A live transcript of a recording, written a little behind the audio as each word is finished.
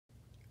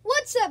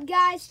What's up,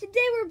 guys? Today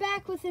we're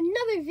back with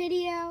another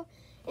video,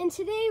 and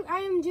today I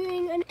am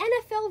doing an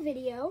NFL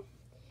video,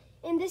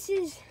 and this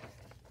is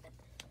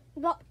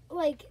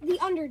the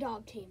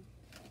underdog team.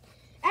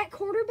 At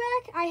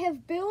quarterback, I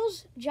have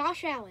Bills'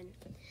 Josh Allen.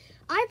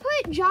 I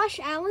put Josh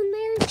Allen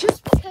there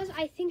just because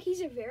I think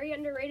he's a very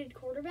underrated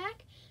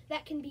quarterback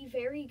that can be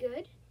very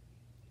good.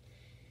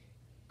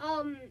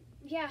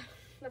 Yeah,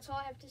 that's all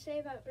I have to say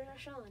about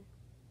Josh Allen.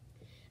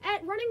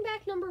 At running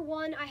back number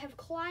 1, I have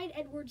Clyde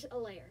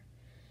Edwards-Helaire.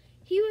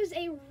 He was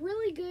a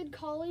really good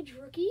college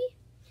rookie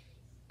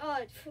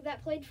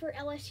that played for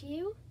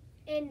LSU,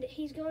 and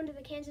he's going to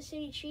the Kansas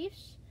City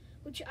Chiefs,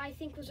 which I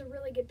think was a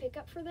really good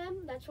pickup for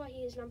them. That's why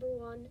he is number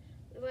 1.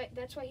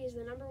 That's why he's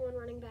the number 1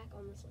 running back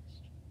on this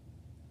list.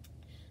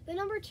 The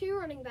number 2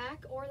 running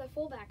back, or the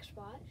fullback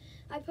spot,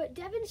 I put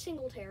Devin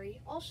Singletary,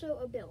 also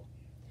a Bill.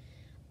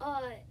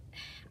 I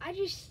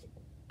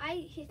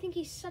think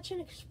he's such an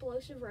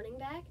explosive running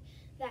back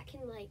that can,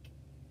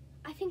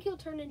 I think he'll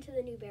turn into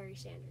the new Barry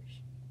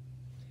Sanders.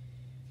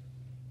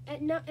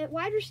 At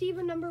wide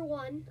receiver number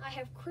 1, I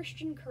have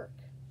Christian Kirk.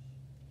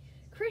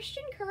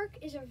 Christian Kirk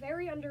is a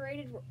very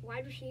underrated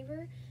wide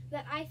receiver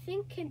that I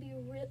think could be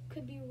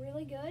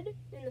really good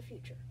in the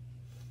future.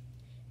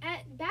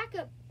 At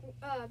backup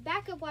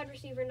wide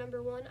receiver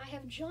number 1, I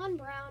have John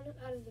Brown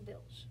out of the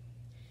Bills.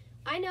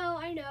 I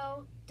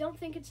know. Don't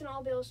think it's an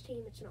all-Bills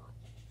team. It's not.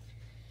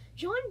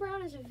 John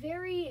Brown is a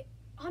very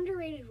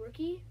underrated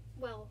rookie.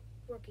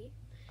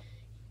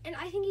 And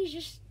I think he's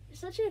just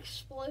such an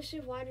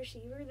explosive wide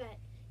receiver that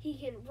he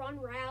can run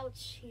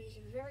routes.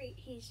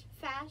 He's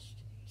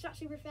fast. He's not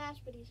super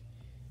fast, but he's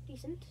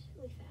decently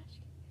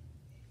fast.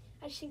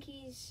 I just think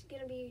he's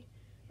going to be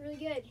really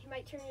good. He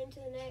might turn into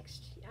the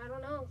next, I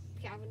don't know,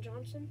 Calvin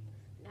Johnson.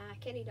 Nah,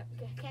 Kenny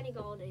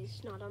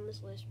Galladay's not on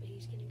this list, but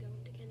he's going to go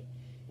into Kenny.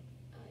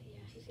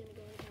 He's going to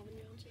go into Calvin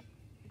Johnson.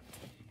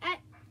 At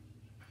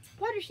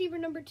wide receiver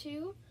number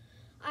 2,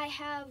 I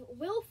have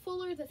Will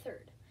Fuller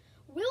III.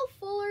 Will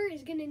Fuller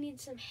is going to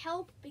need some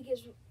help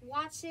because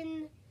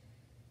Watson,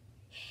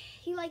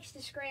 he likes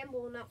to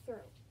scramble and not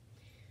throw.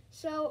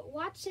 So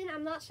Watson,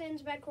 I'm not saying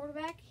he's a bad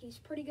quarterback. He's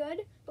pretty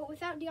good. But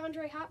without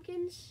DeAndre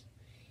Hopkins,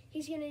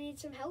 he's going to need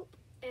some help.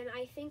 And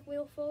I think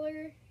Will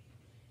Fuller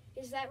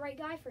is that right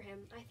guy for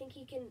him. I think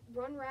he can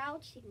run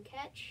routes. He can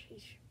catch.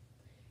 He's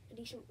a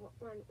decent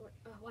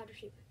wide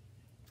receiver.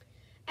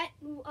 At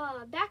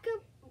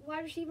backup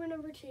wide receiver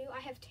number 2, I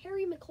have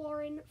Terry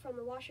McLaurin from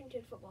the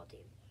Washington football team.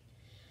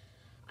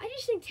 I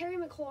just think Terry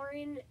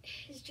McLaurin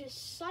is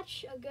just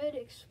such a good,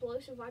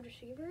 explosive wide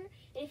receiver.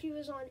 And if he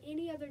was on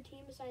any other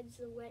team besides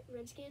the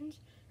Redskins,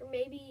 or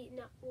maybe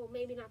not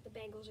the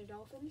Bengals or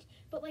Dolphins,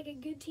 but like a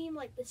good team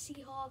like the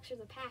Seahawks or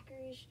the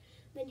Packers,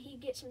 then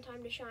he'd get some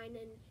time to shine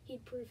and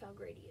he'd prove how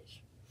great he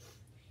is.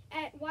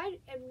 At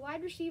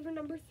wide receiver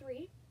number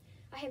 3,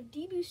 I have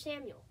Deebo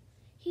Samuel.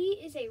 He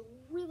is a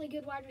really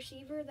good wide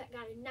receiver that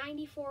got a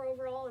 94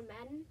 overall in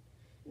Madden.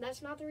 And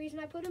that's not the reason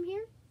I put him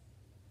here.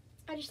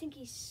 I just think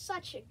he's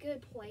such a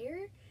good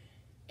player,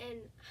 and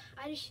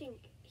I just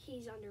think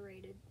he's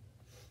underrated.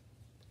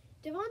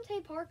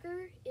 Devontae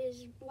Parker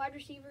is wide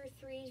receiver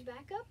 3's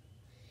backup.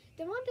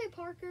 Devontae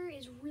Parker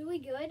is really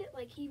good.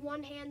 He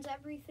one-hands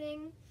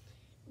everything,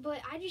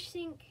 but I just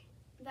think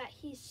that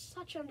he's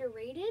such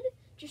underrated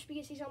just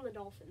because he's on the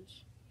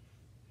Dolphins.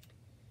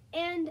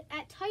 And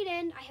at tight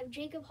end, I have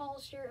Jacob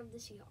Hollister of the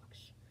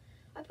Seahawks.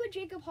 I put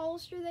Jacob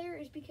Hollister there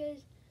is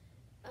because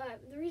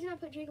the reason I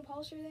put Jacob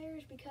Hollister there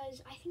is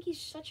because I think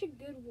he's such a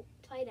good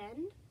tight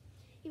end.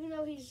 Even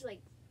though he's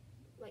like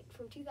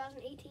from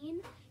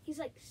 2018,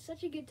 he's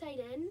such a good tight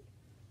end.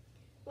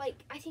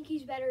 I think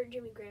he's better than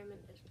Jimmy Graham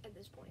at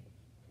this point.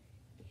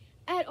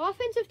 At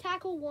offensive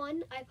tackle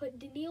 1, I put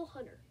Danielle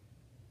Hunter.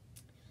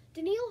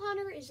 Danielle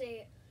Hunter is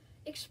a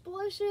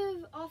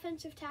explosive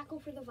offensive tackle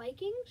for the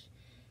Vikings.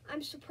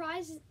 I'm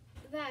surprised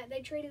that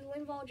they traded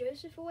Linval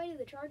Joseph away to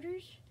the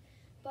Chargers,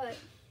 but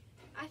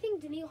I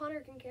think Danielle Hunter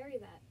can carry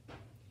that.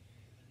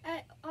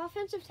 At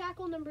offensive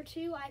tackle number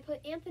 2, I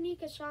put Anthony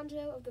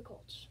Castonzo of the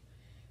Colts.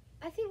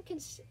 I think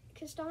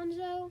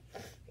Castonzo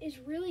is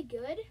really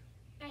good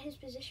at his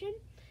position.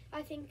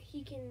 I think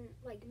he can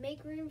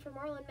make room for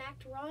Marlon Mack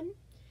to run.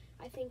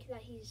 I think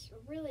that he's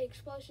a really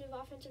explosive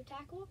offensive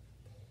tackle.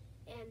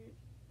 And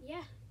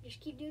yeah, just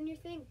keep doing your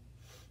thing.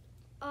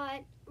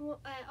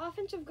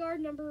 Offensive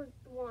guard number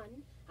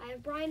 1, I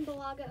have Brian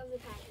Bulaga of the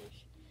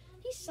Packers.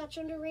 He's such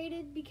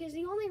underrated because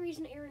the only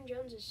reason Aaron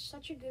Jones is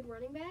such a good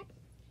running back,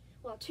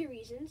 well, 2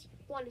 reasons.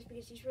 1 is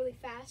because he's really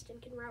fast and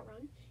can route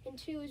run, and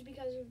 2 is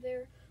because of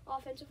their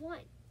offensive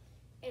line.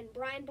 And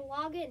Brian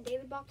Bulaga and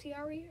David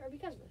Bakhtiari are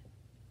because of it.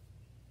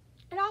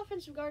 At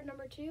offensive guard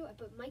number 2, I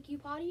put Mike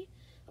Iupati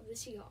of the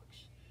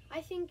Seahawks. I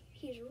think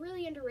he's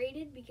really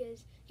underrated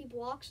because he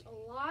blocks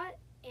a lot,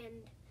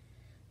 and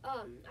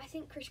I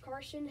think Chris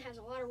Carson has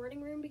a lot of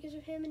running room because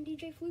of him and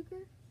DJ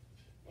Fluker.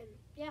 And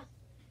yeah.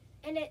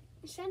 And at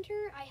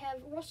center, I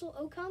have Russell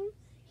Okung.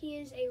 He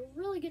is a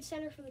really good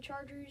center for the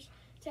Chargers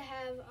to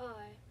have,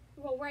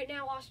 right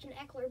now Austin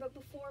Eckler, but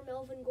before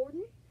Melvin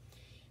Gordon.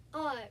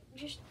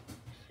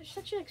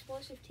 such an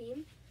explosive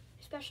team,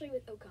 especially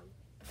with Ocon.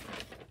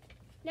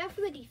 Now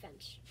for the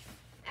defense.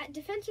 At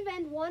defensive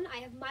end 1, I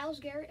have Myles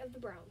Garrett of the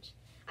Browns.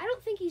 I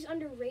don't think he's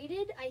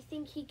underrated. I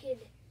think he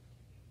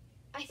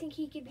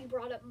could be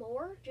brought up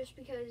more. Just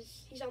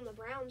because he's on the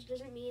Browns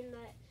doesn't mean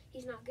that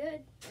he's not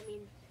good. I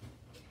mean,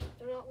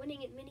 they're not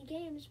winning at many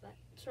games, but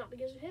it's not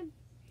because of him.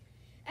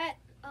 At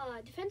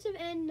defensive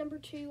end number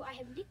 2, I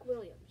have Nick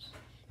Williams.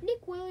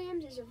 Nick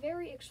Williams is a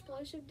very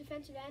explosive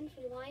defensive end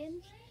for the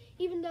Lions.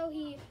 Even though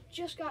he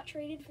just got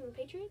traded from the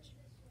Patriots,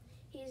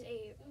 he's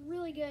a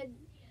really good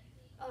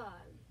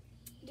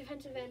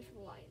defensive end for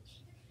the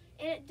Lions.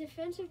 And at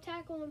defensive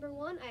tackle number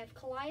 1, I have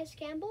Calais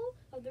Campbell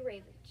of the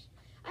Ravens.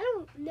 I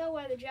don't know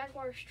why the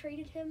Jaguars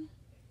traded him.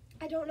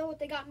 I don't know what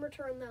they got in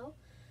return, though.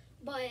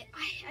 But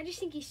I just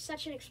think he's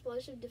such an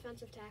explosive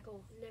defensive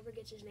tackle. Never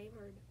gets his name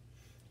heard.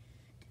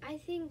 I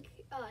think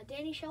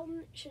Danny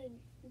Shelton should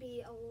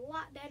be a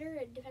lot better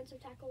at defensive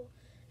tackle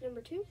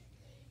number 2.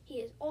 He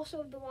is also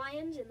of the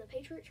Lions in the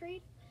Patriot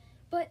trade.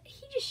 But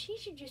he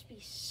should just be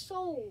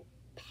so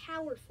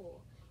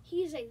powerful.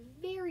 He is a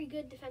very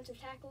good defensive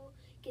tackle.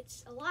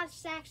 Gets a lot of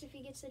sacks if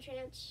he gets the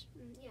chance.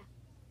 Yeah.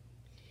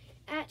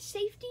 At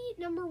safety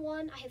number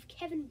 1, I have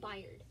Kevin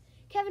Byard.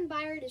 Kevin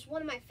Byard is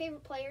one of my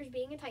favorite players,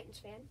 being a Titans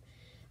fan.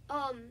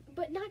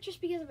 But not just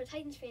because I'm a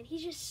Titans fan.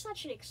 He's just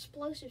such an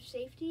explosive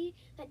safety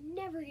that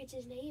never gets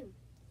his name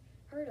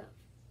heard of.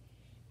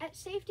 At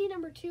safety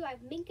number 2, I have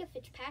Minkah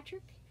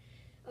Fitzpatrick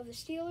of the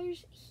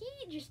Steelers. He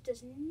just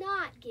does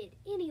not get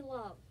any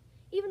love.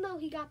 Even though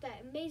he got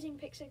that amazing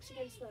pick 6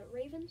 against the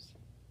Ravens,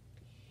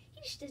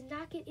 he just does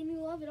not get any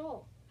love at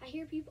all. I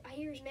hear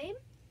his name.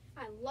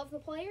 I love the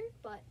player,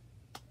 but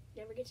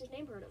never gets his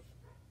name heard of.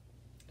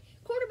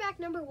 Quarterback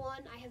number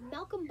 1, I have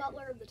Malcolm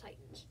Butler of the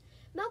Titans.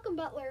 Malcolm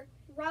Butler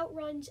route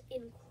runs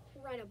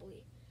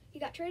incredibly. He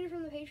got traded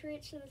from the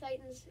Patriots to the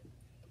Titans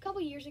a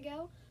couple years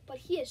ago, but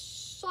he is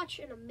such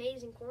an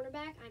amazing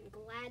cornerback. I'm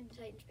glad the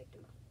Titans picked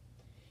him up.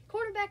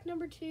 Cornerback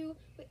number 2,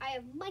 I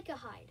have Micah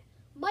Hyde.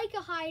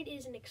 Micah Hyde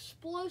is an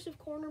explosive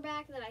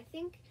cornerback that I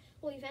think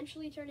will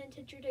eventually turn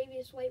into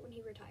Tre'Davious White when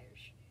he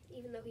retires,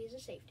 even though he is a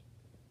safety.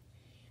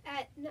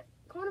 At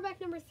cornerback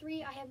number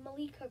 3, I have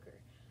Malik Hooker.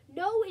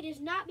 No, it is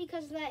not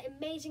because of that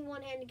amazing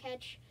one-handed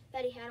catch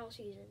that he had all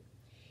season.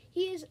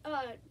 He is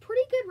a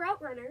pretty good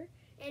route runner,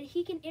 and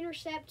he can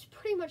intercept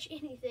pretty much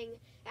anything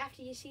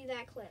after you see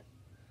that clip.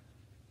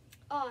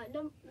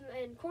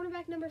 And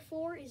cornerback number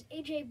 4 is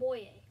A.J.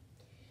 Boye.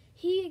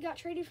 He got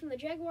traded from the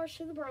Jaguars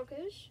to the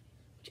Broncos,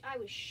 which I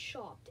was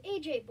shocked.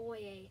 A.J.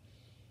 Boye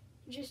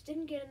just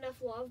didn't get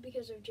enough love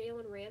because of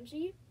Jalen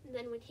Ramsey. And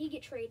then when he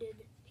got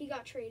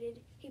traded,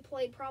 he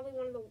played probably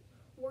one of the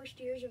worst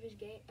years of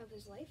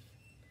his life.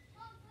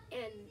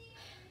 And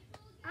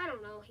I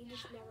don't know, he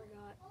just never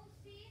got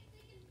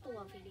the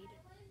love he needed.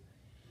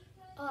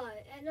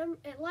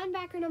 At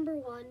linebacker number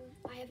 1,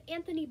 I have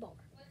Anthony Barr.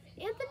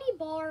 Anthony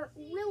Barr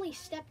really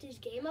stepped his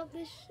game up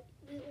this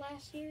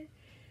last year,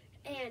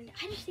 and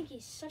I just think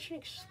he's such an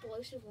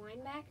explosive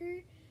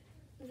linebacker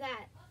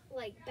that,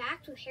 like,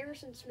 backed with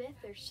Harrison Smith,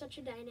 they're such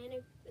a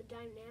dynamic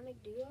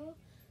duo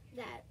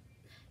that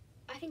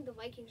I think the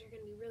Vikings are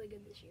going to be really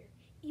good this year,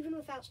 even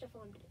without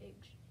Stephon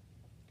Diggs.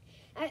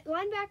 At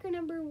linebacker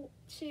number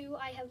 2,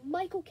 I have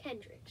Michael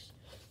Kendricks.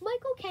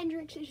 Michael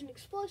Kendricks is an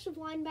explosive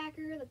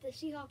linebacker that the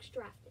Seahawks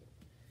drafted,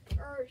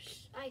 or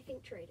I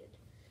think traded,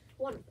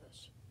 one of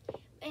those.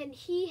 And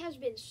he has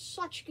been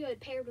such good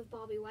paired with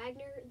Bobby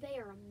Wagner. They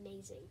are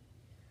amazing.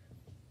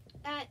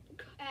 At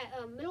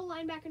middle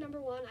linebacker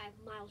number 1, I have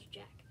Myles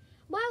Jack.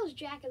 Myles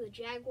Jack of the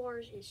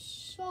Jaguars is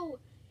so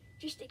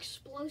just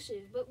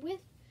explosive, but with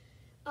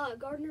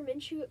Gardner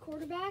Minshew at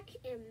quarterback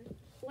and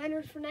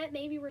Leonard Fournette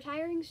maybe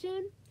retiring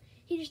soon,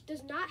 he just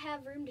does not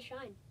have room to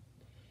shine.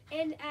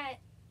 And at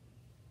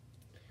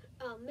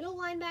middle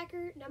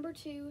linebacker number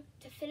 2,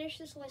 to finish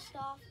this list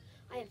off,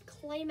 I have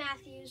Clay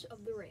Matthews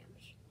of the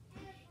Rams.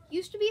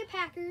 Used to be a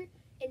Packer,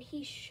 and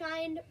he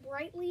shined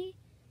brightly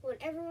when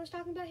everyone was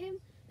talking about him.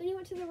 Then he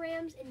went to the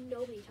Rams, and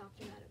nobody talked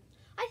about him.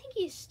 I think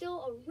he's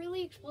still a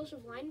really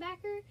explosive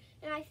linebacker,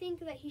 and I think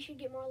that he should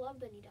get more love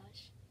than he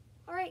does.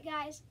 All right,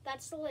 guys,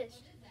 that's the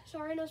list.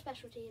 Sorry, no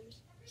special teams.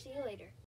 See you later.